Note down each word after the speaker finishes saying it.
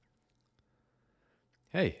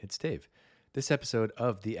Hey, it's Dave. This episode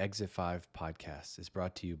of the Exit 5 podcast is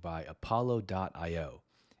brought to you by Apollo.io.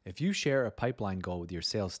 If you share a pipeline goal with your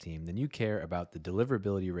sales team, then you care about the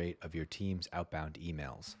deliverability rate of your team's outbound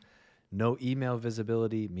emails. No email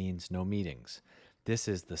visibility means no meetings. This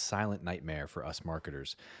is the silent nightmare for us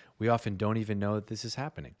marketers. We often don't even know that this is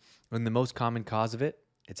happening. And the most common cause of it,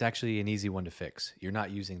 it's actually an easy one to fix. You're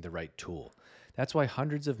not using the right tool. That's why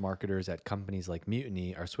hundreds of marketers at companies like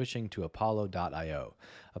Mutiny are switching to Apollo.io.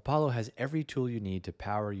 Apollo has every tool you need to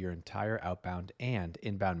power your entire outbound and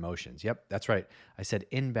inbound motions. Yep, that's right. I said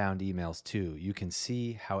inbound emails too. You can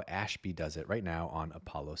see how Ashby does it right now on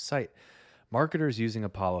Apollo's site. Marketers using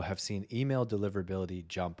Apollo have seen email deliverability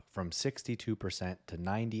jump from 62% to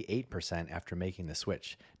 98% after making the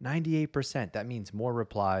switch. 98%, that means more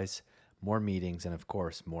replies, more meetings, and of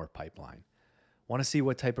course, more pipeline. Want to see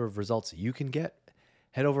what type of results you can get?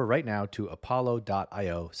 Head over right now to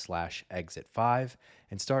apollo.io/exit5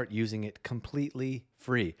 and start using it completely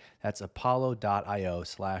free. That's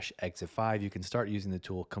apollo.io/exit5. You can start using the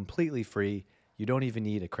tool completely free. You don't even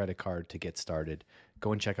need a credit card to get started.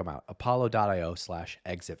 Go and check them out.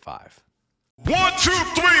 apollo.io/exit5. 1, 2,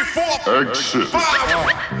 3, 4, exit 5.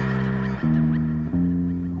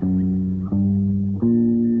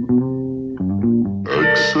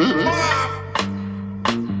 Exit.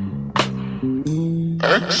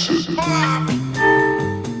 Exit.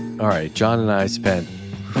 All right, John and I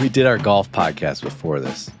we did our golf podcast before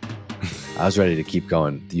this. I was ready to keep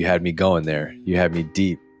going. You had me going there. You had me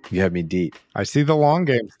deep. I see the long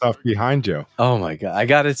game stuff behind you. Oh my God. I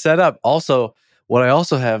got it set up. Also, what I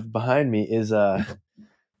also have behind me is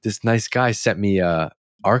this nice guy sent me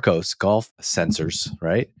Arcos golf sensors,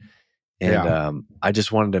 right? And I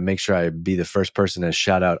just wanted to make sure I be the first person to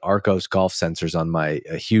shout out Arcos golf sensors on my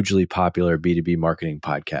hugely popular B2B marketing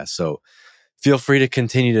podcast. So feel free to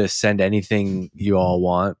continue to send anything you all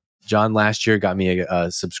want. John last year got me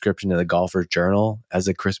a subscription to the Golfer's Journal as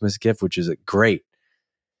a Christmas gift, which is great.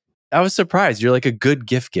 I was surprised. You're like a good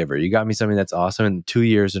gift giver. You got me something that's awesome in 2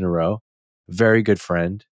 years in a row. Very good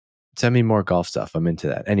friend. Send me more golf stuff. I'm into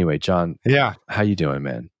that. Anyway, John. Yeah. How you doing,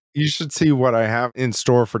 man? You should see what I have in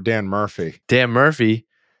store for Dan Murphy. Dan Murphy?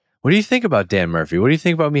 What do you think about Dan Murphy? What do you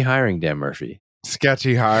think about me hiring Dan Murphy?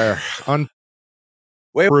 Sketchy hire.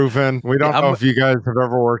 Unproven. We don't know if you guys have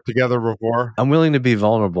ever worked together before. I'm willing to be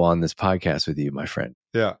vulnerable on this podcast with you, my friend.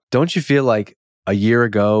 Yeah. Don't you feel like a year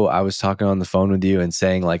ago I was talking on the phone with you and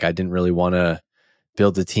saying like I didn't really want to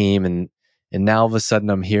build a team, and now all of a sudden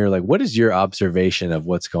I'm here. Like, what is your observation of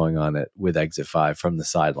what's going on with Exit 5 from the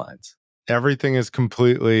sidelines? Everything is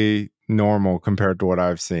completely normal compared to what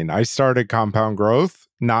I've seen. I started Compound Growth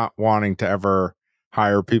not wanting to ever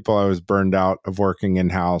hire people. I was burned out of working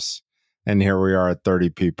in-house, and here we are at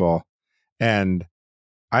 30 people. And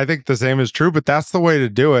I think the same is true, but that's the way to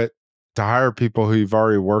do it, to hire people who you've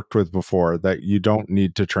already worked with before that you don't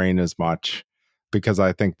need to train as much, because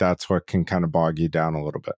I think that's what can kind of bog you down a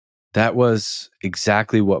little bit. That was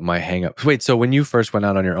exactly what my hang up. Wait, so when you first went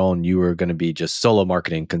out on your own, you were going to be just solo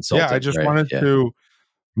marketing consulting? Yeah, I just wanted to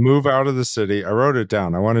move out of the city. I wrote it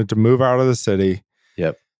down. I wanted to move out of the city.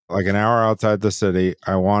 Yep. Like an hour outside the city.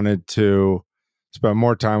 I wanted to spend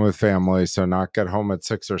more time with family. So not get home at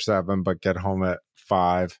 6 or 7, but get home at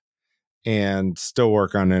 5 and still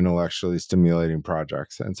work on intellectually stimulating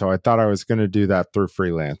projects. And so I thought I was going to do that through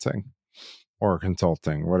freelancing or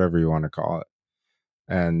consulting, whatever you want to call it.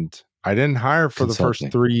 And I didn't hire for the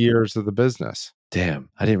first 3 years of the business. Damn,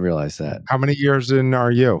 I didn't realize that. How many years in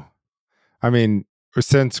are you? I mean,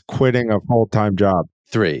 since quitting a full-time job.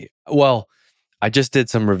 3. Well, I just did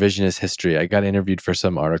some revisionist history. I got interviewed for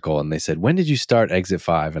some article and they said, when did you start Exit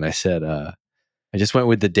 5? And I said, I just went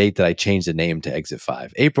with the date that I changed the name to Exit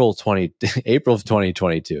 5, April of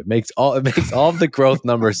 2022. It makes all of the growth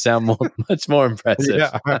numbers sound much more impressive.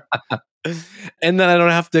 Yeah. And then I don't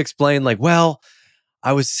have to explain like, well,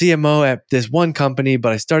 I was CMO at this one company,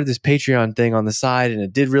 but I started this Patreon thing on the side and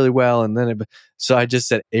it did really well. And then so I just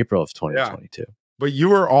said April of 2022. Yeah. But you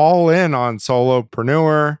were all in on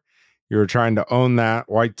solopreneur. You were trying to own that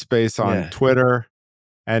white space on Twitter.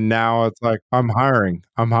 And now it's like, I'm hiring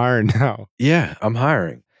now. Yeah, I'm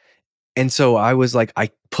hiring. And so I was like, I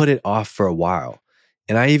put it off for a while.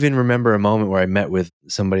 And I even remember a moment where I met with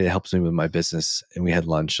somebody that helps me with my business and we had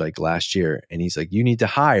lunch like last year. And he's like, you need to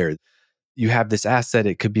hire. You have this asset.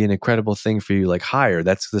 It could be an incredible thing for you. Like hire.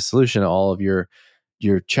 That's the solution to all of your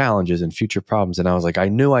challenges and future problems. And I was like, I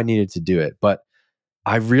knew I needed to do it, but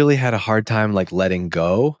I really had a hard time like letting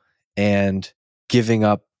go and giving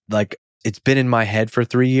up. Like it's been in my head for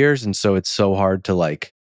 3 years. And so it's so hard to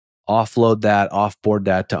like offload that, offboard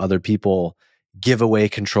that to other people, give away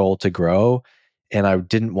control to grow. And I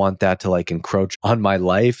didn't want that to like encroach on my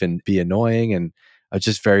life and be annoying. And I was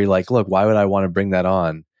just very like, look, why would I want to bring that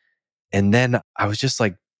on? And then I was just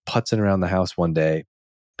like putzing around the house one day.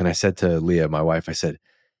 And I said to Leah, my wife, I said,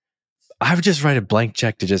 I would just write a blank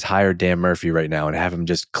check to just hire Dan Murphy right now and have him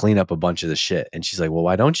just clean up a bunch of the shit. And she's like, well,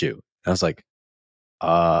 why don't you? And I was like,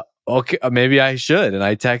 okay, maybe I should. And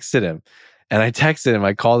I texted him.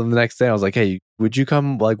 I called him the next day. I was like, hey, would you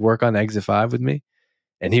come like work on Exit 5 with me?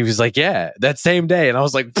 And he was like, yeah, that same day. And I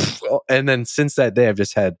was like, pfft. And then since that day,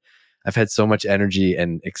 I've had so much energy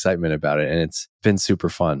and excitement about it. And it's been super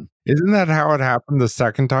fun. Isn't that how it happened the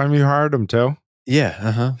second time you hired him too?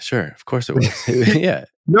 Yeah. Sure. Of course it was. Yeah.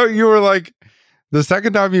 No, you were like, the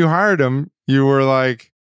second time you hired him, you were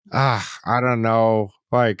like, I don't know.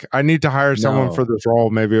 Like, I need to hire someone for this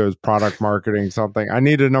role. Maybe it was product marketing, something. I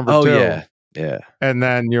need a number two. Yeah. Yeah. And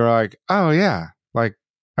then you were like, oh, yeah. Like,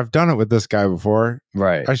 I've done it with this guy before.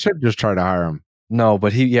 Right. I should just try to hire him. No,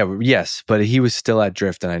 but but he was still at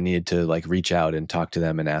Drift and I needed to like reach out and talk to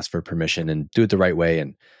them and ask for permission and do it the right way.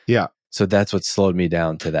 And yeah. So that's what slowed me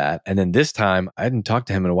down to that. And then this time I hadn't talked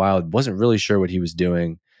to him in a while. Wasn't really sure what he was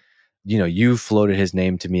doing. You know, you floated his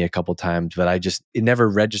name to me a couple times, but it never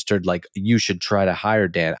registered like you should try to hire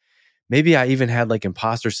Dan. Maybe I even had like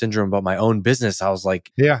imposter syndrome about my own business. I was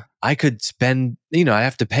like, yeah, I could spend, I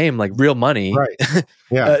have to pay him like real money. Right.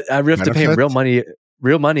 Yeah. I have to pay him real money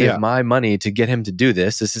Yeah. of my money to get him to do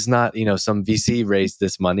this. This is not, some VC raised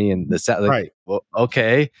this money and right. Well,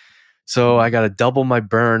 okay. So I got to double my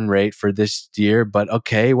burn rate for this year, but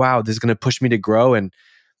okay, wow, this is going to push me to grow. And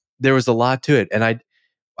there was a lot to it. And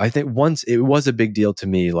I think once it was a big deal to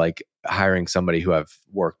me, like hiring somebody who I've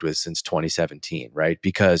worked with since 2017, right?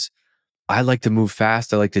 Because I like to move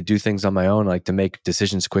fast. I like to do things on my own. I like to make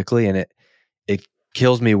decisions quickly. And it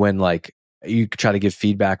kills me when like you try to give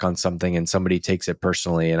feedback on something and somebody takes it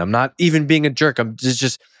personally. And I'm not even being a jerk. I'm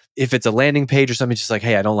just if it's a landing page or something, just like,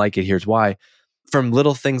 hey, I don't like it. Here's why. From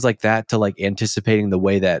little things like that to like anticipating the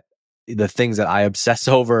way that the things that I obsess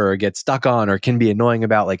over or get stuck on or can be annoying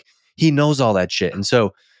about, like he knows all that shit. And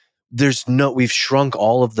so we've shrunk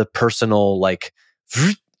all of the personal, like,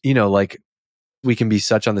 like we can be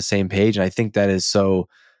such on the same page. And I think that is so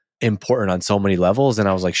important on so many levels. And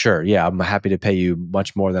I was like, sure, yeah, I'm happy to pay you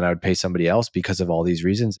much more than I would pay somebody else because of all these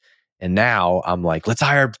reasons. And now I'm like, let's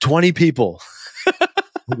hire 20 people.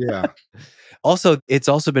 Yeah. Also, it's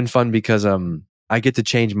also been fun because I get to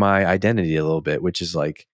change my identity a little bit, which is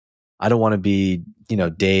like, I don't want to be,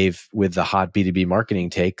 Dave with the hot B2B marketing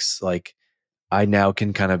takes. Like I now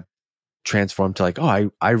can kind of transform to like,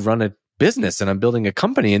 oh, I run a business and I'm building a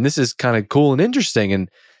company and this is kind of cool and interesting. And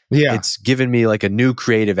it's given me like a new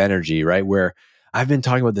creative energy, right? Where I've been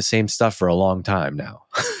talking about the same stuff for a long time now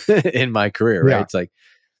in my career, right? It's like,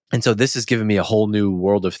 and so this has given me a whole new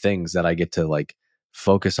world of things that I get to like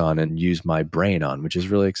focus on and use my brain on, which is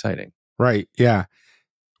really exciting. Right. Yeah.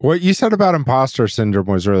 What you said about imposter syndrome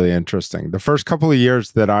was really interesting. The first couple of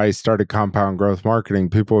years that I started compound growth marketing,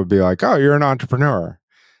 people would be like, oh, you're an entrepreneur.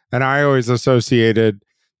 And I always associated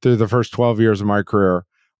through the first 12 years of my career,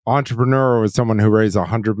 entrepreneur was someone who raised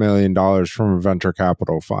 $100 million from a venture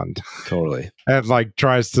capital fund. Totally. And like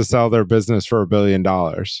tries to sell their business for $1 billion.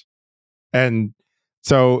 And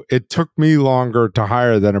so it took me longer to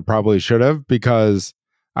hire than it probably should have because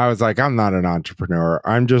I was like, I'm not an entrepreneur.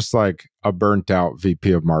 I'm just like a burnt out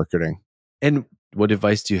VP of marketing. And what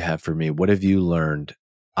advice do you have for me? What have you learned?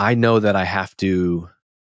 I know that I have to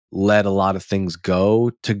let a lot of things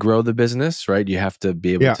go to grow the business, right? You have to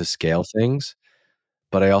be able to scale things.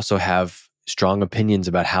 But I also have strong opinions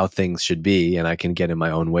about how things should be, and I can get in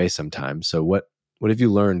my own way sometimes. So what have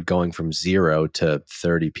you learned going from 0 to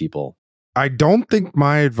 30 people? I don't think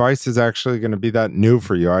my advice is actually going to be that new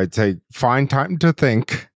for you. I'd say find time to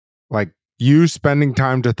think. Like you spending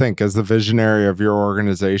time to think as the visionary of your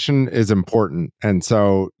organization is important. And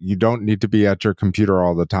so you don't need to be at your computer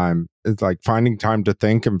all the time. It's like finding time to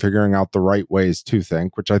think and figuring out the right ways to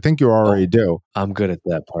think, which I think you already do. I'm good at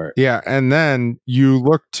that part. Yeah. And then you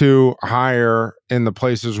look to hire in the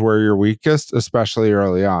places where you're weakest, especially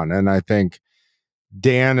early on. And I think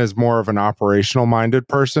Dan is more of an operational minded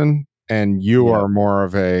person and you are more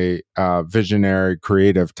of a visionary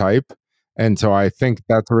creative type. And so I think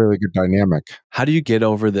that's a really good dynamic. How do you get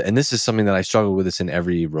over and this is something that I struggle with this in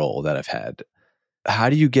every role that I've had. How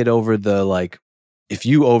do you get over the, like, if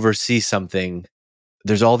you oversee something,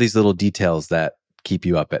 there's all these little details that keep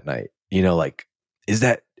you up at night, like, is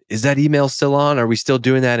that email still on? Are we still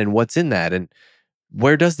doing that? And what's in that? And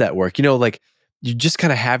where does that work? Like you just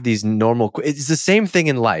kind of have these normal, it's the same thing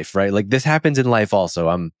in life, right? Like this happens in life also.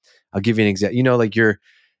 I'll give you an example, like you're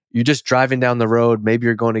just driving down the road. Maybe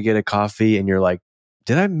you're going to get a coffee and you're like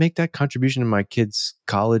did I make that contribution in my kid's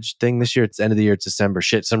college thing this year? It's the end of the year. It's December.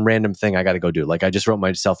 Shit, some random thing I got to go do. Like I just wrote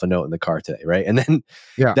myself a note in the car today, right? And then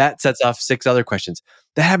Yeah. that sets off 6 other questions.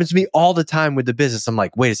 That happens to me all the time with the business. I'm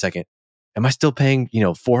like, wait a second. Am I still paying,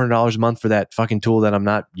 $400 a month for that fucking tool that I'm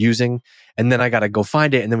not using? And then I got to go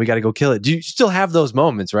find it and then we got to go kill it. Do you still have those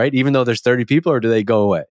moments, right? Even though there's 30 people, or do they go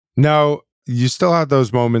away? No, you still have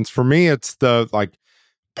those moments. For me, it's the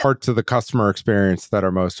parts of the customer experience that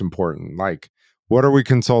are most important. Like, what are we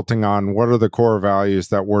consulting on? What are the core values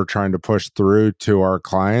that we're trying to push through to our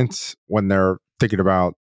clients when they're thinking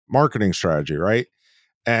about marketing strategy, right?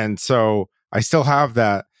 And so I still have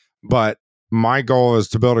that, but my goal is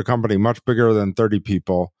to build a company much bigger than 30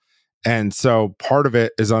 people. And so part of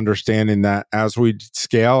it is understanding that as we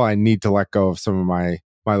scale, I need to let go of some of my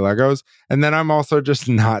Legos. And then I'm also just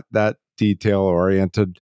not that detail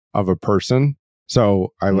oriented of a person.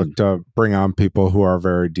 So I look to bring on people who are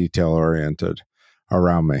very detail oriented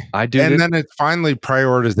around me. I do And this. then it's finally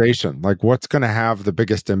prioritization, like what's going to have the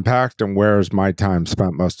biggest impact and where is my time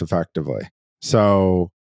spent most effectively.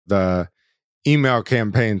 So the email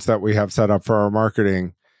campaigns that we have set up for our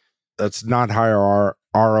marketing, that's not higher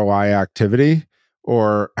ROI activity,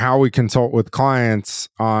 or how we consult with clients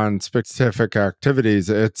on specific activities.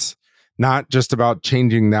 It's not just about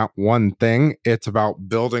changing that one thing. It's about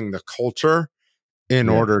building the culture in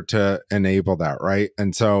order to enable that, right?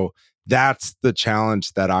 And so that's the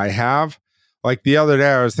challenge that I have. Like the other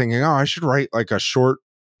day, I was thinking, oh, I should write like a short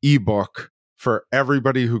ebook for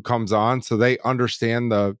everybody who comes on so they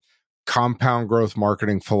understand the compound growth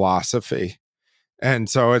marketing philosophy. And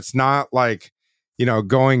so it's not like,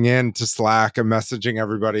 going into Slack and messaging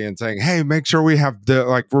everybody and saying, hey, make sure we have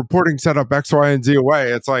the reporting set up X, Y, and Z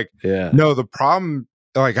away. It's like, no, the problem,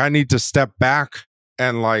 I need to step back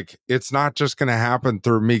and it's not just going to happen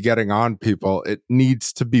through me getting on people. It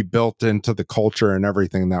needs to be built into the culture and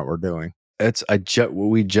everything that we're doing.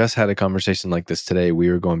 We just had a conversation like this today.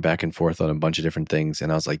 We were going back and forth on a bunch of different things.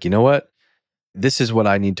 And I was like, you know what? This is what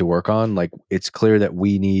I need to work on. Like, it's clear that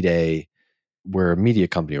we're a media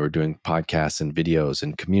company. We're doing podcasts and videos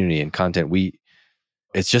and community and content.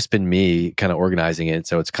 It's just been me kind of organizing it.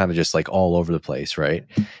 So it's kind of just like all over the place. Right.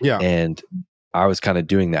 Yeah. And I was kind of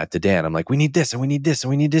doing that to Dan. I'm like, we need this and we need this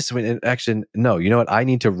and we need this. And actually, no, you know what? I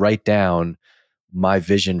need to write down my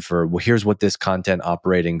vision for, well, here's what this content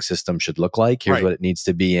operating system should look like. Here's what it needs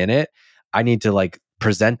to be in it. I need to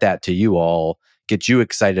present that to you all, get you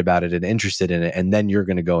excited about it and interested in it. And then you're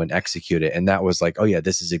going to go and execute it. And that was like, oh yeah,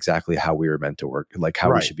 this is exactly how we were meant to work, like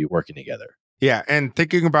how we should be working together. Yeah. And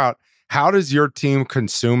thinking about how does your team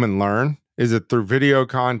consume and learn? Is it through video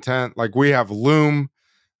content? Like we have Loom.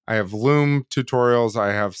 I have Loom tutorials.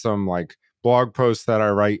 I have some blog posts that I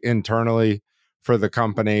write internally for the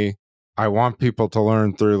company. I want people to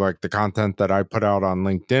learn through the content that I put out on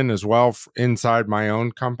LinkedIn as well inside my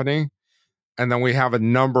own company. And then we have a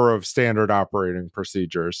number of standard operating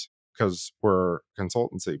procedures because we're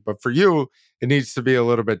consultancy. But for you, it needs to be a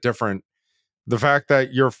little bit different. The fact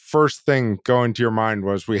that your first thing going to your mind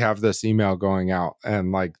was we have this email going out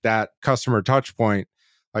and that customer touch point,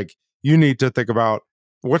 you need to think about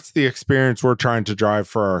what's the experience we're trying to drive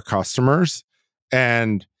for our customers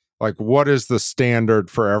and what is the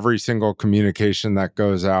standard for every single communication that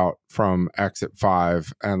goes out from exit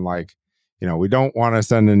 5. And we don't want to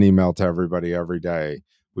send an email to everybody every day.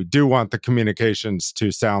 We do want the communications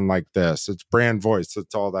to sound like this. It's brand voice.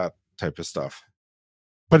 It's all that type of stuff.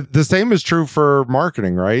 But the same is true for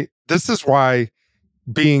marketing, right? This is why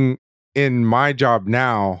being in my job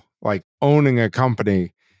now, owning a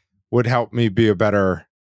company would help me be a better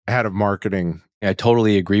head of marketing. I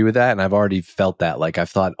totally agree with that. And I've already felt that. I've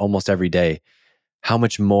thought almost every day how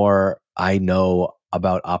much more I know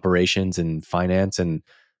about operations and finance and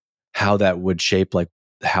how that would shape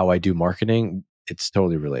how I do marketing. It's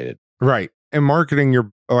totally related. Right. And marketing,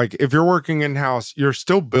 you're if you're working in-house, you're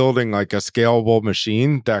still building a scalable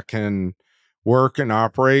machine that can work and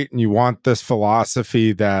operate. And you want this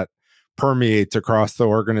philosophy that permeates across the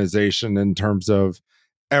organization in terms of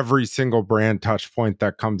every single brand touch point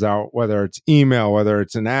that comes out, whether it's email, whether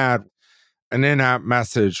it's an ad, an in-app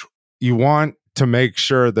message. You want to make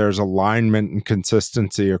sure there's alignment and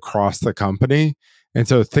consistency across the company. And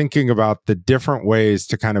so thinking about the different ways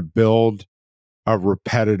to kind of build a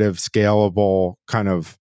repetitive, scalable kind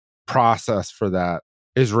of process for that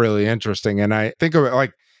is really interesting. And I think of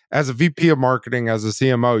it as a VP of marketing, as a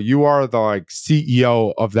CMO, you are the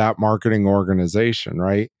CEO of that marketing organization,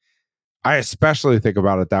 right? I especially think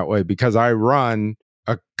about it that way because I run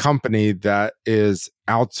a company that is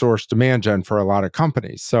outsourced demand gen for a lot of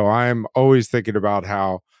companies. So I'm always thinking about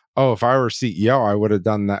how oh, if I were CEO, I would have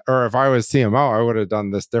done that. Or if I was CMO, I would have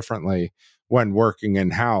done this differently when working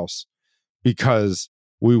in house, because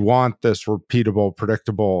we want this repeatable,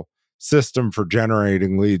 predictable system for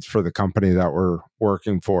generating leads for the company that we're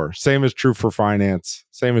working for. Same is true for finance.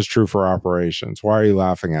 Same is true for operations. Why are you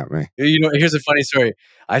laughing at me? Here's a funny story.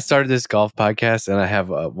 I started this golf podcast, and I have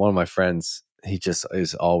one of my friends. He just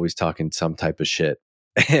is always talking some type of shit,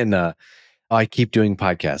 and I keep doing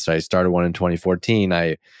podcasts. I started one in 2014.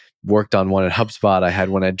 I worked on one at HubSpot. I had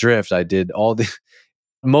one at Drift. I did all the.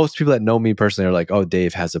 Most people that know me personally are like, "Oh,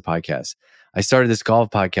 Dave has a podcast." I started this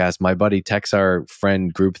golf podcast. My buddy texts our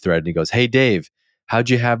friend group thread, and he goes, "Hey, Dave, how'd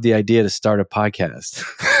you have the idea to start a podcast?"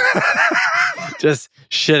 Just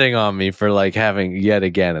shitting on me for like having yet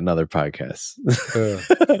again another podcast,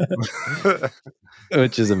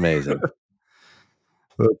 which is amazing.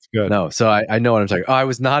 That's good. No, so I know what I'm talking. Oh, I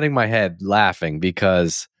was nodding my head laughing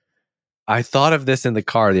because I thought of this in the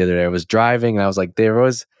car the other day. I was driving and I was like,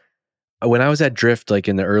 when I was at Drift, like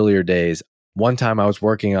in the earlier days, one time I was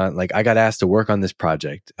working on, like, I got asked to work on this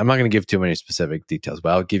project. I'm not going to give too many specific details,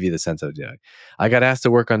 but I'll give you the sense of it. Yeah. I got asked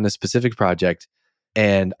to work on this specific project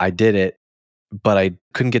and I did it, but I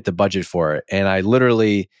couldn't get the budget for it. And I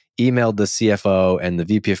literally emailed the CFO and the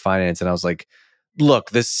VP of finance and I was like,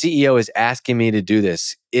 look, the CEO is asking me to do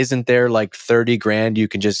this. Isn't there like 30 grand you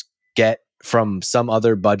can just get from some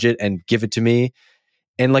other budget and give it to me?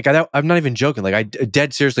 And like, I'm not even joking. Like, I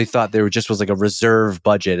dead seriously thought there was like a reserve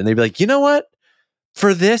budget, and they'd be like, you know what?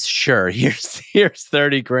 For this, sure. Here's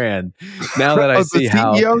 30 grand. Now that I Oh, the see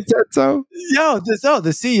how, CEO said so?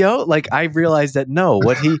 the CEO, like I realized that no,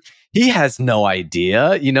 what he has no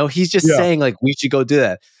idea. He's just Yeah. saying like we should go do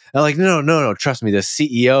that. I'm like, no. Trust me, the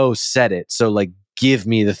CEO said it. So like, give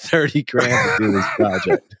me the 30 grand to do this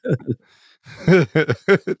project.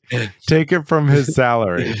 Take it from his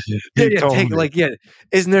salary. He told me.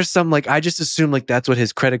 Isn't there some like I just assumed like that's what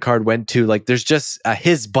his credit card went to? Like there's just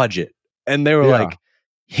his budget, and they were Yeah. like,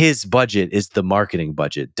 his budget is the marketing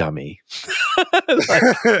budget, dummy.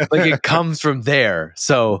 like it comes from there.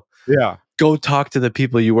 So Yeah. go talk to the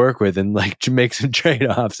people you work with and like make some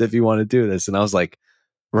trade-offs if you want to do this. And I was like,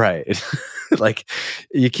 right, like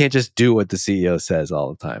you can't just do what the CEO says all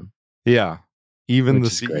the time. Yeah. Even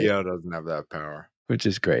Which the is great. CEO doesn't have that power. Which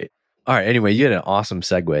is great. All right. Anyway, you had an awesome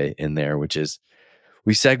segue in there, which is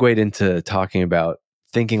we segued into talking about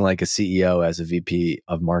thinking like a CEO as a VP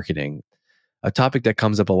of marketing. A topic that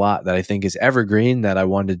comes up a lot that I think is evergreen that I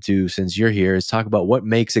wanted to, since you're here, is talk about what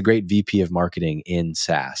makes a great VP of marketing in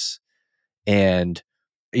SaaS. And,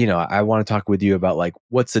 I want to talk with you about like,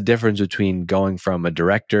 what's the difference between going from a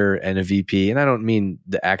director and a VP? And I don't mean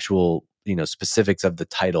the actual, specifics of the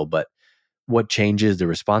title, but what changes, the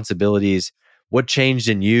responsibilities, what changed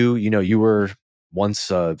in you. You were once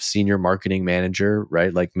a senior marketing manager,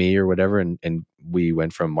 right? Like me or whatever. And we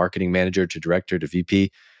went from marketing manager to director to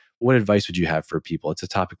VP. What advice would you have for people? It's a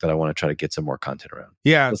topic that I want to try to get some more content around.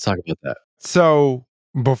 Yeah. Let's talk about that. So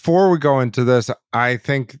before we go into this, I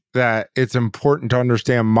think that it's important to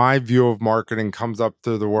understand my view of marketing comes up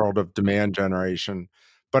through the world of demand generation.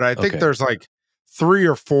 But I think Okay. there's like 3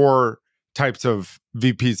 or 4 types of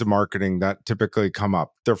VPs of marketing that typically come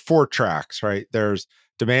up. There are 4 tracks, right? There's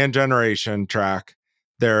demand generation track.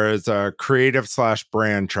 There is a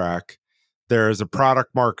creative/brand track. There is a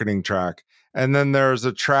product marketing track. And then there's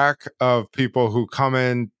a track of people who come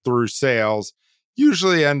in through sales,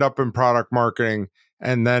 usually end up in product marketing,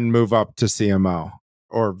 and then move up to CMO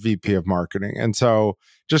or VP of marketing. And so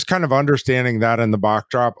just kind of understanding that in the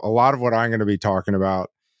backdrop, a lot of what I'm going to be talking about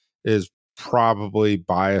is probably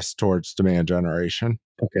biased towards demand generation.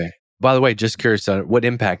 Okay. By the way, just curious, what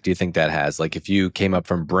impact do you think that has? Like if you came up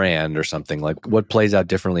from brand or something, like what plays out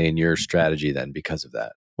differently in your strategy then because of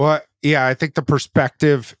that? Well, yeah, I think the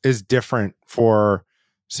perspective is different for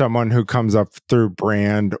someone who comes up through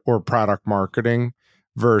brand or product marketing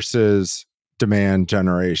versus demand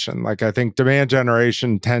generation. Like I think demand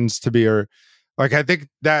generation tends to be like I think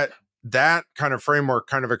that kind of framework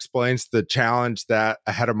kind of explains the challenge that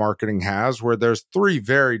a head of marketing has, where there's 3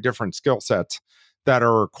 very different skill sets that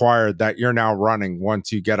are required that you're now running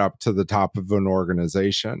once you get up to the top of an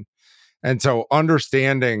organization. And so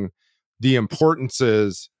understanding the importance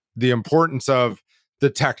of the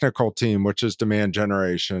technical team, which is demand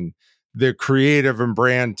generation, the creative and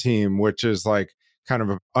brand team, which is like kind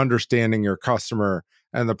of understanding your customer,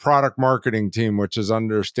 and the product marketing team, which is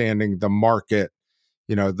understanding the market,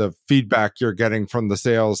 the feedback you're getting from the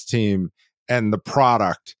sales team and the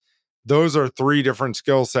product. those are three different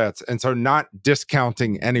skill sets. And so not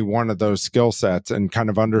discounting any one of those skill sets and kind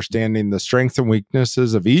of understanding the strengths and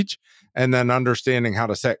weaknesses of each, and then understanding how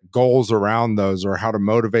to set goals around those or how to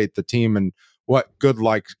motivate the team and what good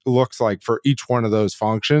looks like for each one of those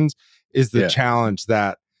functions is the challenge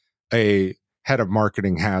that a head of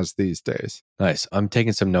marketing has these days. Nice. I'm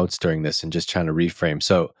taking some notes during this and just trying to reframe.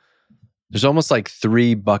 So there's almost like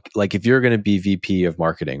like if you're going to be VP of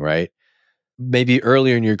marketing, right? Maybe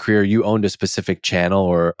earlier in your career, you owned a specific channel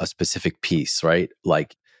or a specific piece, right?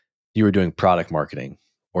 Like you were doing product marketing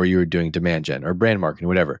or you were doing demand gen or brand marketing,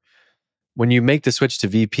 whatever. When you make the switch to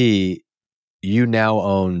VP, you now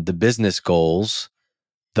own the business goals,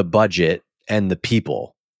 the budget, and the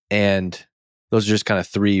people. And those are just kind of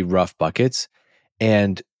three rough buckets.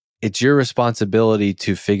 And it's your responsibility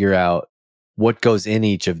to figure out what goes in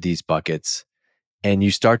each of these buckets. And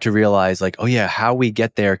you start to realize, like, oh yeah, how we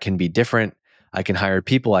get there can be different. I can hire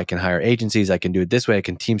people, I can hire agencies, I can do it this way, I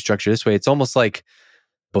can team structure this way. It's almost like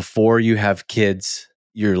before you have kids,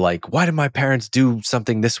 you're like, why did my parents do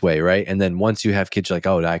something this way, right? And then once you have kids, you're like,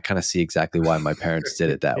 oh, I kind of see exactly why my parents did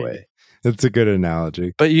it that way. That's a good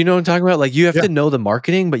analogy. But you know what I'm talking about? Like you have to know the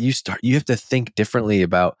marketing, but you have to think differently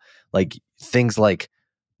about like things like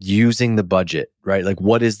using the budget, right? Like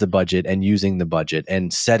what is the budget and using the budget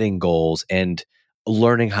and setting goals and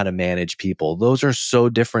learning how to manage people. Those are so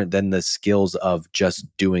different than the skills of just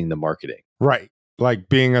doing the marketing. Right. Like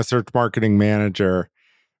being a search marketing manager,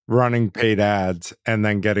 running paid ads, and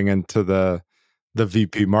then getting into the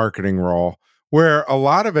VP marketing role, where a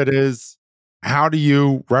lot of it is how do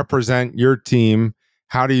you represent your team?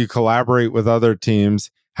 How do you collaborate with other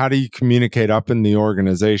teams? How do you communicate up in the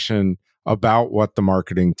organization about what the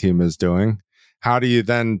marketing team is doing? How do you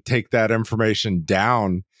then take that information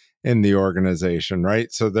down in the organization,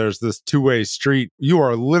 right? So there's this two-way street. You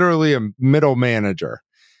are literally a middle manager.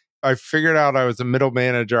 I figured out I was a middle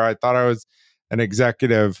manager. I thought I was an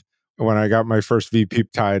executive when I got my first VP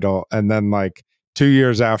title. And then like 2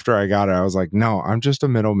 years after I got it, I was like, no, I'm just a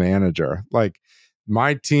middle manager. Like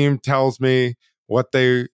my team tells me what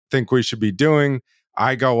they think we should be doing.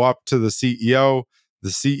 I go up to the CEO. The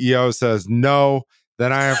CEO says no.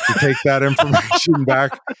 Then I have to take that information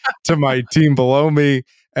back to my team below me.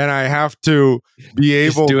 And I have to be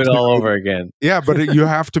able to do it to all over again. Yeah, but you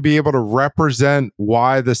have to be able to represent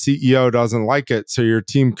why the CEO doesn't like it so your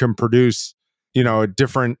team can produce, a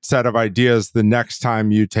different set of ideas the next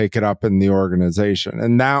time you take it up in the organization.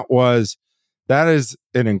 And that is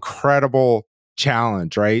an incredible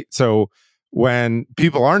challenge, right? So when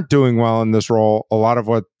people aren't doing well in this role, a lot of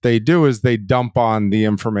what they do is they dump on the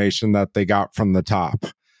information that they got from the top.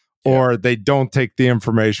 Or they don't take the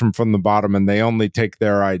information from the bottom and they only take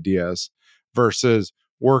their ideas versus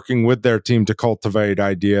working with their team to cultivate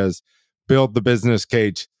ideas, build the business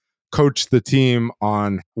case, coach the team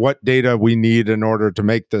on what data we need in order to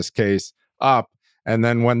make this case up. And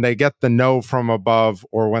then when they get the no from above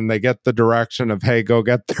or when they get the direction of, hey, go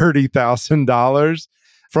get $30,000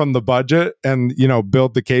 from the budget and,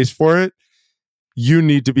 build the case for it, you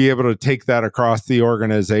need to be able to take that across the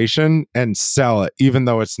organization and sell it, even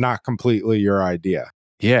though it's not completely your idea.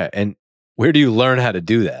 Yeah. And where do you learn how to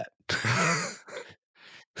do that?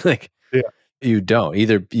 You don't.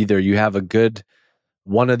 Either you have a good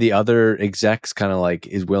one of the other execs kind of like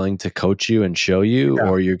is willing to coach you and show you,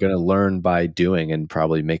 or you're going to learn by doing and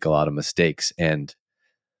probably make a lot of mistakes. And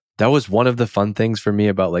that was one of the fun things for me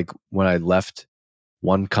about like when I left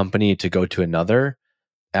one company to go to another.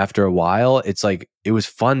 After a while, it's like it was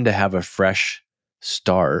fun to have a fresh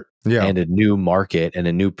start and a new market and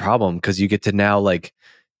a new problem because you get to now like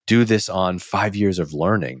do this on 5 years of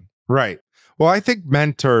learning. Right. Well, I think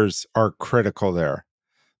mentors are critical there.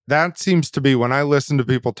 That seems to be when I listen to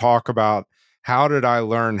people talk about how did I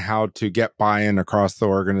learn how to get buy-in across the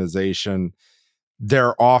organization,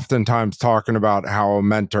 they're oftentimes talking about how a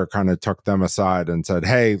mentor kind of took them aside and said,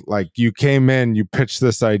 hey, like you came in, you pitched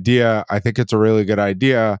this idea. I think it's a really good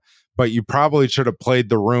idea, but you probably should have played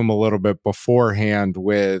the room a little bit beforehand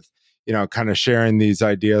with, kind of sharing these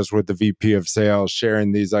ideas with the VP of sales,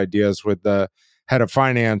 sharing these ideas with the head of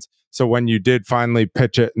finance. So when you did finally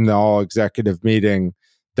pitch it in the all executive meeting,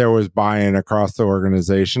 there was buy-in across the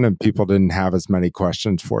organization and people didn't have as many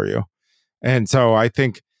questions for you. And so I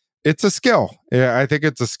think it's a skill. Yeah, I think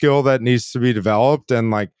it's a skill that needs to be developed.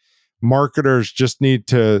 And like marketers just need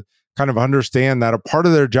to kind of understand that a part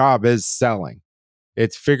of their job is selling.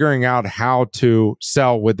 It's figuring out how to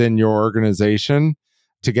sell within your organization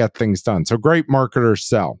to get things done. So great marketers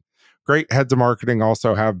sell. Great heads of marketing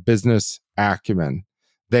also have business acumen.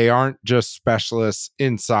 They aren't just specialists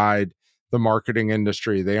inside the marketing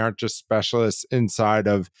industry. They aren't just specialists inside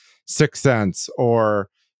of 6sense or,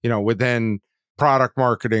 within product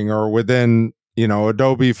marketing or within,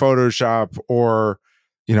 Adobe Photoshop or,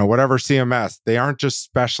 whatever CMS. They aren't just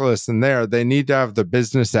specialists in there. They need to have the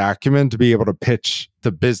business acumen to be able to pitch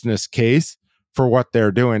the business case for what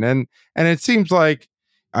they're doing. And it seems like,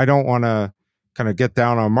 I don't want to kind of get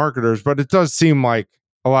down on marketers, but it does seem like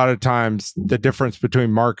a lot of times the difference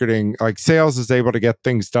between marketing, like sales is able to get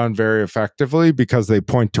things done very effectively because they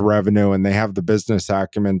point to revenue and they have the business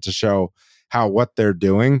acumen to show how what they're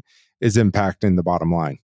doing is impacting the bottom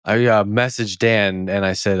line. I messaged Dan and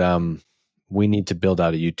I said, we need to build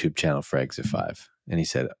out a YouTube channel for Exit 5. And he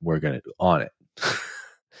said, we're going to on it.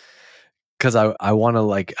 Because I want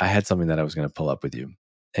to I had something that I was going to pull up with you.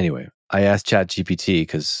 Anyway, I asked ChatGPT,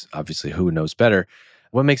 because obviously who knows better,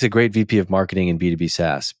 what makes a great VP of marketing in B2B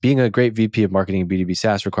SaaS? Being a great VP of marketing in B2B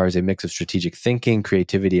SaaS requires a mix of strategic thinking,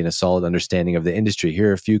 creativity, and a solid understanding of the industry. Here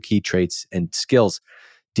are a few key traits and skills: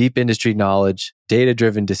 deep industry knowledge,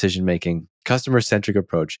 data-driven decision-making, customer-centric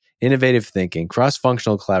approach, innovative thinking,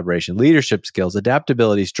 cross-functional collaboration, leadership skills,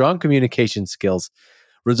 adaptability, strong communication skills,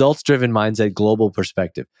 results-driven mindset, global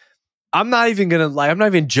perspective. I'm not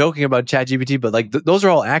even joking about ChatGPT, but those are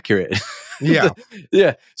all accurate. Yeah.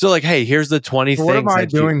 Yeah. So hey, here's the 20 So things. what am I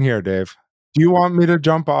doing here, Dave? Do you want me to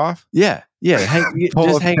jump off? Yeah. Just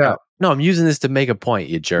hang out. No, I'm using this to make a point,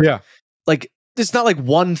 you jerk. Yeah. It's not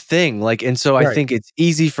one thing. And so I think it's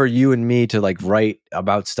easy for you and me to write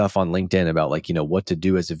about stuff on LinkedIn about what to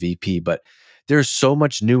do as a VP, but there's so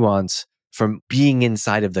much nuance from being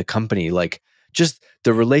inside of the company. Just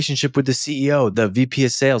the relationship with the CEO, the VP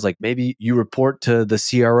of sales, maybe you report to the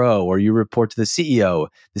CRO or you report to the CEO.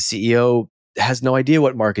 The CEO has no idea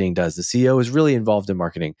what marketing does. The CEO is really involved in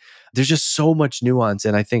marketing. There's just so much nuance.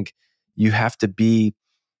 And I think you have to be,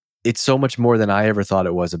 it's so much more than I ever thought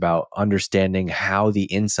it was about understanding how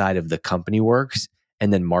the inside of the company works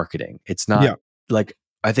and then marketing. It's not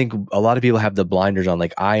I think a lot of people have the blinders on,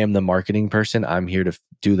 I am the marketing person. I'm here to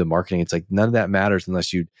do the marketing. It's none of that matters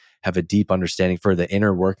unless you have a deep understanding for the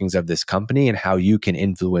inner workings of this company and how you can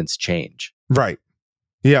influence change. Right.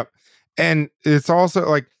 Yep. And it's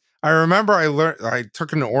also I remember I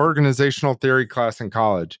took an organizational theory class in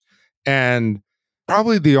college, and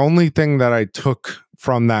probably the only thing that I took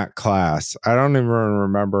from that class, I don't even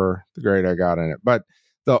remember the grade I got in it, but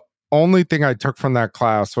the only thing I took from that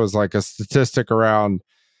class was a statistic around,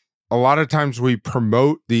 a lot of times we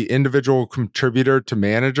promote the individual contributor to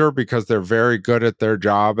manager because they're very good at their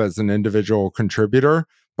job as an individual contributor.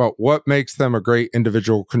 But what makes them a great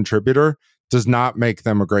individual contributor does not make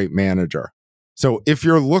them a great manager. So if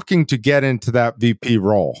you're looking to get into that VP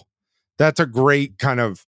role, that's a great kind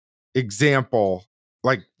of example.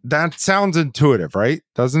 That sounds intuitive, right?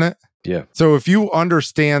 Doesn't it? Yeah. So if you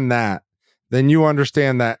understand that, then you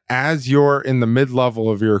understand that as you're in the mid-level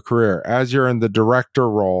of your career, as you're in the director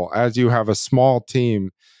role, as you have a small team,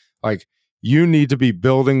 you need to be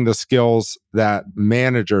building the skills that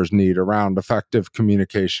managers need around effective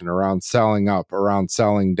communication, around selling up, around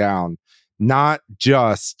selling down, not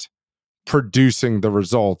just producing the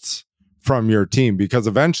results from your team, because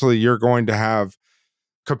eventually you're going to have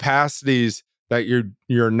capacities that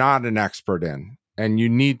you're not an expert in. And you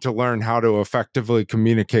need to learn how to effectively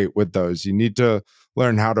communicate with those. You need to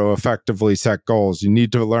learn how to effectively set goals. You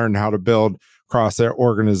need to learn how to build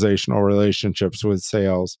cross-organizational relationships with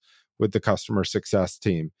sales, with the customer success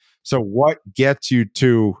team. So what gets you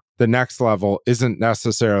to the next level isn't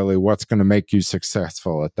necessarily what's going to make you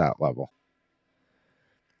successful at that level.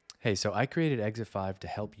 Hey, so I created Exit 5 to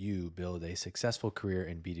help you build a successful career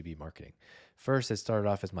in B2B marketing. First, it started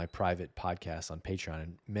off as my private podcast on Patreon,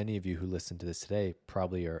 and many of you who listen to this today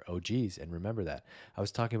probably are OGs and remember that. I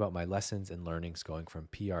was talking about my lessons and learnings going from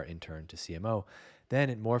PR intern to CMO.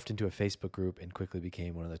 Then it morphed into a Facebook group and quickly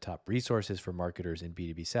became one of the top resources for marketers in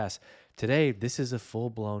B2B SaaS. Today, this is a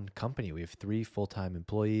full-blown company. We have 3 full-time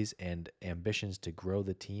employees and ambitions to grow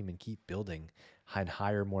the team and keep building and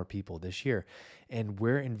hire more people this year. And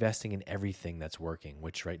we're investing in everything that's working,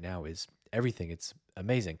 which right now is everything. It's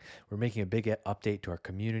amazing. We're making a big update to our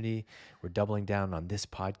community. We're doubling down on this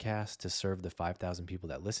podcast to serve the 5,000 people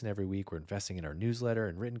that listen every week. We're investing in our newsletter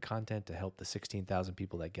and written content to help the 16,000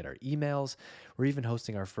 people that get our emails. We're even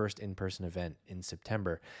hosting our first in-person event in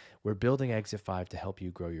September. We're building Exit 5 to help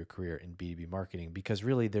you grow your career in B2B marketing, because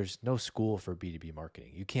really there's no school for B2B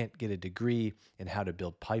marketing. You can't get a degree in how to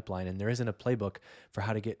build pipeline, and there isn't a playbook for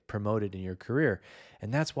how to get promoted in your career.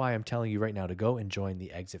 And that's why I'm telling you right now to go and join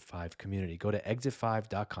the Exit 5 community. Go to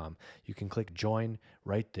exit5.com. You can click join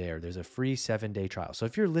right there. There's a free 7-day trial. So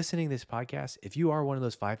if you're listening to this podcast, if you are one of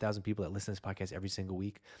those 5,000 people that listen to this podcast every single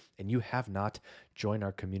week and you have not joined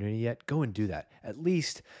our community yet, go and do that. At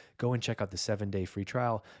least go and check out the 7-day free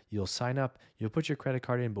trial. You'll sign up, you'll put your credit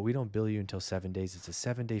card in, but we don't bill you until 7 days. It's a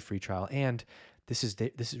 7-day free trial. And this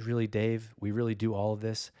is really Dave. We really do all of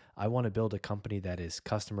this. I want to build a company that is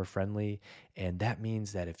customer friendly. And that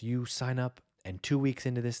means that if you sign up and 2 weeks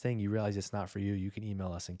into this thing, you realize it's not for you, you can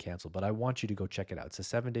email us and cancel. But I want you to go check it out. It's a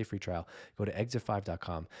 7-day free trial. Go to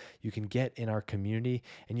exit5.com. You can get in our community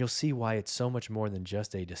and you'll see why it's so much more than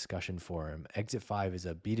just a discussion forum. Exit 5 is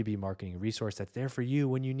a B2B marketing resource that's there for you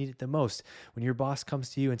when you need it the most. When your boss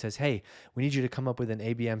comes to you and says, hey, we need you to come up with an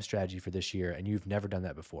ABM strategy for this year, and you've never done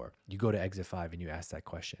that before, you go to Exit 5 and you ask that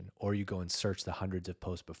question, or you go and search the hundreds of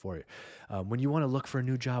posts before it. When you want to look for a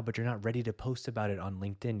new job, but you're not ready to post about it on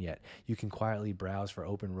LinkedIn yet, you can quietly browse for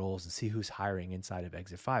open roles and see who's hiring inside of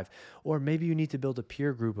Exit 5. Or maybe you need to build a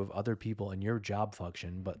peer group of other people in your job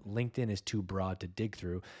function, but LinkedIn is too broad to dig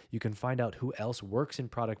through. You can find out who else works in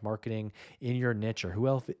product marketing in your niche, or who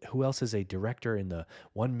else is a director in the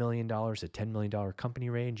 $1 million to $10 million company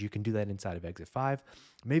range. You can do that inside of Exit 5.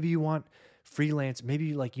 Maybe you want freelance, maybe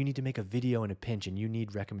you need to make a video in a pinch and you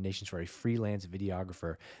need recommendations for a freelance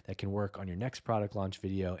videographer that can work on your next product launch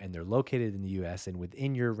video, and they're located in the US and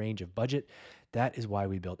within your range of budget. That is why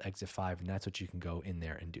we built Exit 5, and that's what you can go in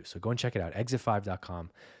there and do. So go and check it out, exit5.com,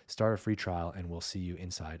 start a free trial, and we'll see you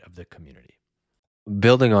inside of the community.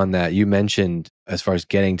 Building on that, you mentioned as far as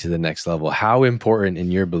getting to the next level, how important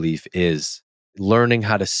in your belief is learning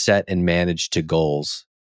how to set and manage to goals?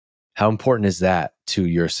 How important is that to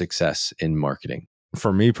your success in marketing?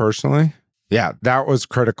 For me personally, yeah, that was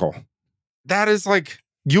critical. That is like,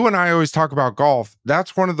 you and I always talk about golf.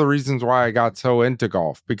 That's one of the reasons why I got so into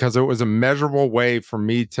golf, because it was a measurable way for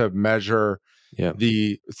me to measure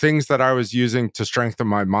the things that I was using to strengthen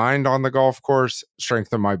my mind on the golf course,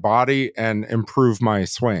 strengthen my body, and improve my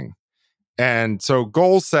swing. And so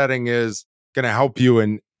goal setting is going to help you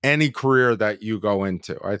in any career that you go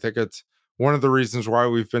into. I think it's one of the reasons why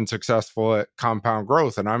we've been successful at Compound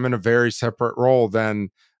Growth. And I'm in a very separate role than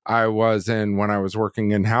I was in when I was working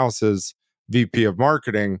in-house as VP of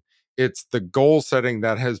marketing. It's the goal setting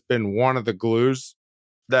that has been one of the glues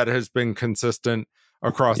that has been consistent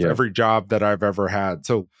across every job that I've ever had.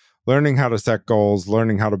 So learning how to set goals,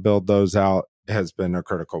 learning how to build those out has been a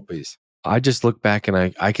critical piece. I just look back and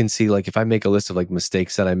I can see, like, if I make a list of like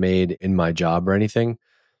mistakes that I made in my job or anything,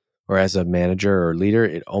 or as a manager or leader,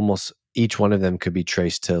 it almost each one of them could be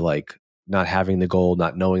traced to like not having the goal,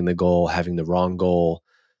 not knowing the goal, having the wrong goal.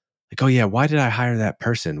 Like, oh yeah, why did I hire that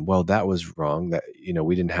person? Well, that was wrong. That,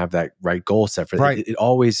 we didn't have that right goal set for Right. it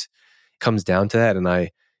always comes down to that. And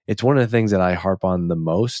it's one of the things that I harp on the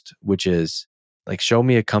most, which is like, show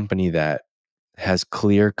me a company that has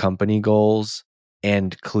clear company goals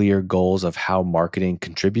and clear goals of how marketing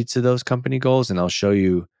contributes to those company goals. And I'll show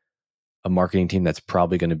you a marketing team that's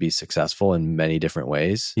probably going to be successful in many different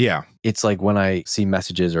ways. Yeah. It's like when I see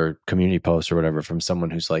messages or community posts or whatever from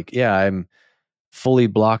someone who's like, yeah, I'm fully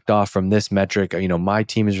blocked off from this metric. My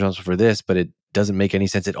team is responsible for this, but it doesn't make any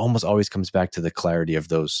sense. It almost always comes back to the clarity of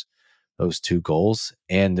those two goals.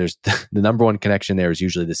 And there's the number one connection there is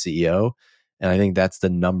usually the CEO. And I think that's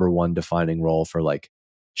the number one defining role for, like,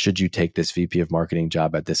 should you take this VP of marketing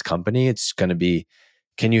job at this company? It's going to be,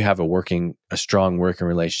 can you have a strong working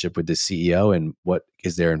relationship with the CEO, and what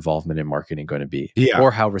is their involvement in marketing going to be? Yeah.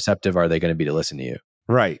 Or how receptive are they going to be to listen to you?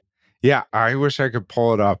 Right. Yeah. I wish I could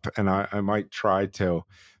pull it up, and I might try to,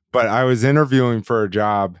 but I was interviewing for a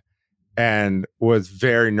job and was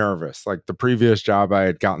very nervous. Like the previous job I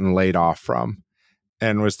had gotten laid off from,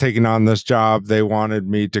 and was taking on this job. They wanted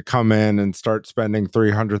me to come in and start spending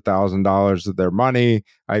 $300,000 of their money.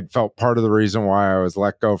 I felt part of the reason why I was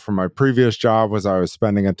let go from my previous job was I was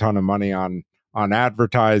spending a ton of money on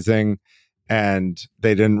advertising, and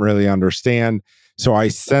they didn't really understand. So I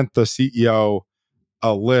sent the CEO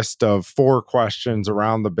a list of 4 questions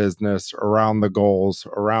around the business, around the goals,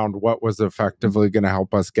 around what was effectively going to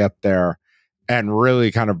help us get there, and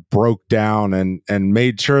really kind of broke down and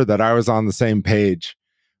made sure that I was on the same page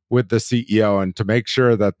with the CEO, and to make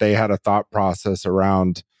sure that they had a thought process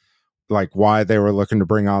around like why they were looking to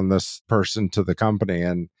bring on this person to the company.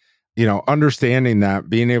 And understanding that,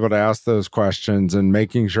 being able to ask those questions and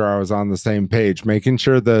making sure I was on the same page, making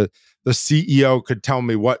sure the CEO could tell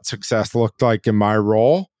me what success looked like in my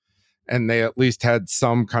role, and they at least had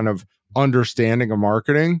some kind of understanding of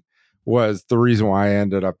marketing, was the reason why I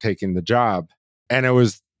ended up taking the job. And it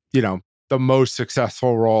was, the most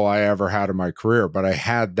successful role I ever had in my career, but I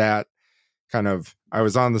had that I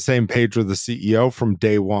was on the same page with the CEO from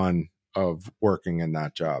day one of working in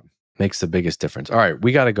that job. Makes the biggest difference. All right,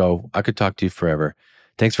 we got to go. I could talk to you forever.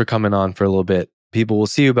 Thanks for coming on for a little bit. People will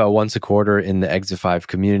see you about once a quarter in the Exit 5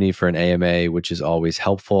 community for an AMA, which is always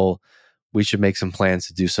helpful. We should make some plans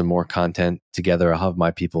to do some more content together. I'll have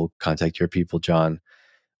my people contact your people, John.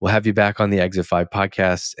 We'll have you back on the Exit 5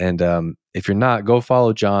 podcast. And if you're not, go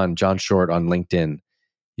follow John Short on LinkedIn.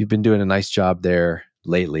 You've been doing a nice job there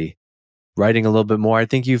lately, writing a little bit more. I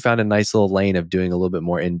think you found a nice little lane of doing a little bit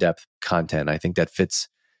more in-depth content. I think that fits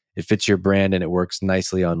your brand and it works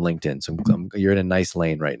nicely on LinkedIn. So you're in a nice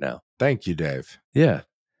lane right now. Thank you, Dave. Yeah.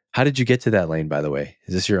 How did you get to that lane, by the way?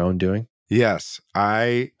 Is this your own doing? Yes.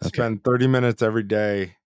 I spend 30 minutes every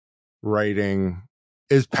day writing.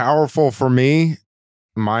 Is powerful for me,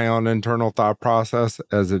 my own internal thought process,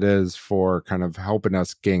 as it is for kind of helping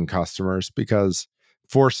us gain customers, because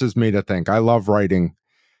it forces me to think. I love writing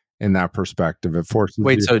in that perspective. It forces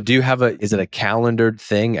you. So do you have is it a calendared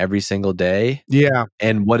thing every single day? Yeah.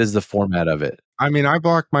 And what is the format of it? I mean, I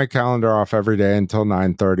block my calendar off every day until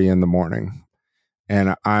 9:30 in the morning.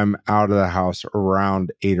 And I'm out of the house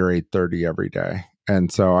around 8 or 8:30 every day.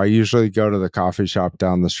 And so I usually go to the coffee shop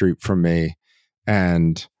down the street from me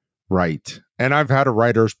and write. And I've had a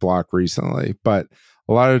writer's block recently, but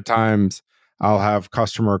a lot of times I'll have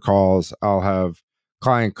customer calls, I'll have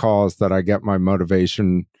client calls that I get my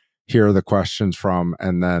motivation, hear the questions from,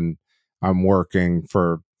 and then I'm working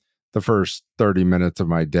for the first 30 minutes of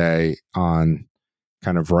my day on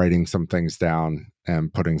kind of writing some things down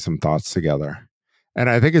and putting some thoughts together. And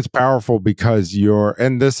I think it's powerful because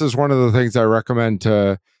and this is one of the things I recommend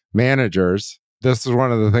to managers. This is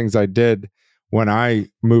one of the things I did when I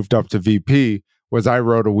moved up to VP was I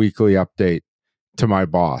wrote a weekly update to my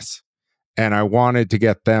boss. And I wanted to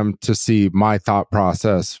get them to see my thought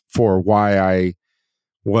process for why I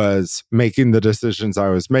was making the decisions I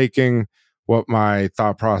was making, what my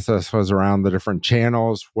thought process was around the different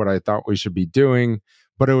channels, what I thought we should be doing.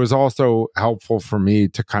 But it was also helpful for me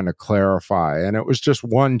to kind of clarify. And it was just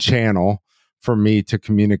one channel for me to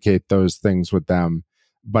communicate those things with them.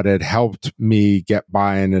 But it helped me get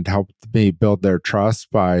buy-in. It helped me build their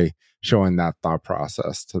trust by showing that thought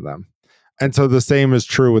process to them. And so the same is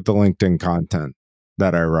true with the LinkedIn content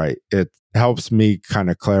that I write. It helps me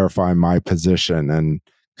kind of clarify my position and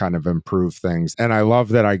kind of improve things. And I love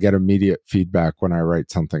that I get immediate feedback when I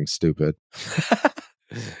write something stupid.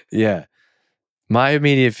 Yeah. My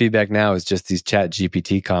immediate feedback now is just these Chat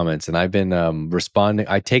GPT comments. And I've been responding.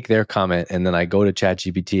 I take their comment and then I go to Chat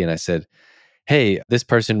GPT and I said, hey, this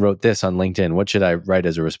person wrote this on LinkedIn. What should I write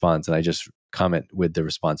as a response? And I just comment with the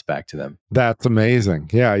response back to them. That's amazing.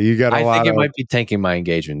 Yeah, you get I think it might be tanking my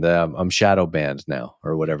engagement. I'm shadow banned now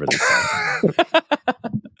or whatever they call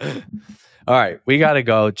it. All right, we got to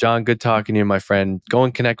go. John, good talking to you, my friend. Go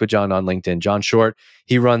and connect with John on LinkedIn. John Short,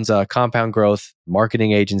 he runs a compound growth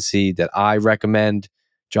marketing agency that I recommend.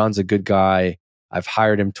 John's a good guy. I've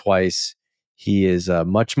hired him twice. He is a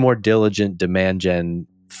much more diligent demand gen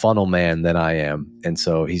funnel man than I am. And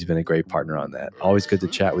so he's been a great partner on that. Always good to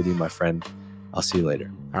chat with you, my friend. I'll see you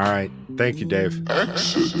later. All right. Thank you, Dave.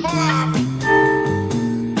 Exit.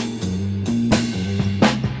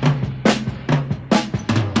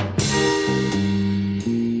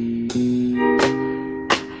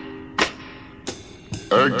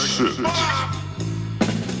 Exit.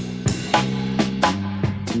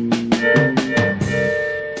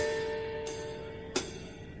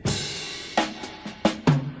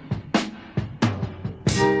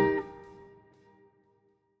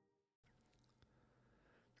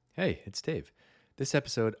 Hey, it's Dave. This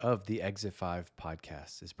episode of the Exit 5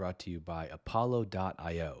 podcast is brought to you by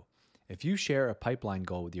Apollo.io. If you share a pipeline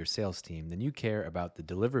goal with your sales team, then you care about the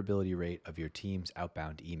deliverability rate of your team's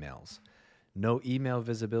outbound emails. No email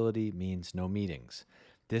visibility means no meetings.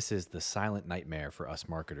 This is the silent nightmare for us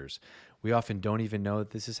marketers. We often don't even know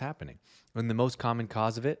that this is happening. And the most common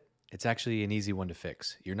cause of it, it's actually an easy one to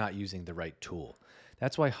fix. You're not using the right tool.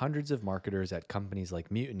 That's why hundreds of marketers at companies like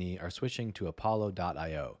Mutiny are switching to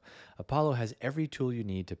Apollo.io. Apollo has every tool you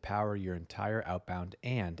need to power your entire outbound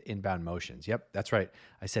and inbound motions. Yep, that's right.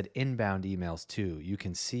 I said inbound emails too. You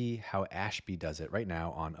can see how Ashby does it right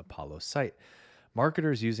now on Apollo's site.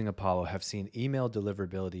 Marketers using Apollo have seen email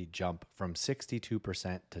deliverability jump from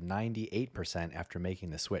 62% to 98% after making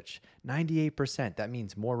the switch. 98%, that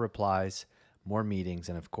means more replies, more meetings,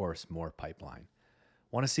 and of course, more pipeline.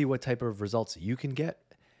 Want to see what type of results you can get?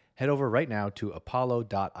 Head over right now to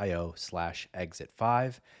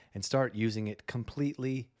apollo.io/exit5 and start using it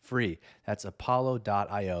completely free. That's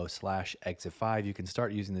apollo.io/exit5. You can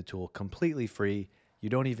start using the tool completely free.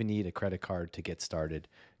 You don't even need a credit card to get started.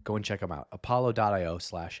 Go and check them out.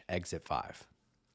 apollo.io/exit5.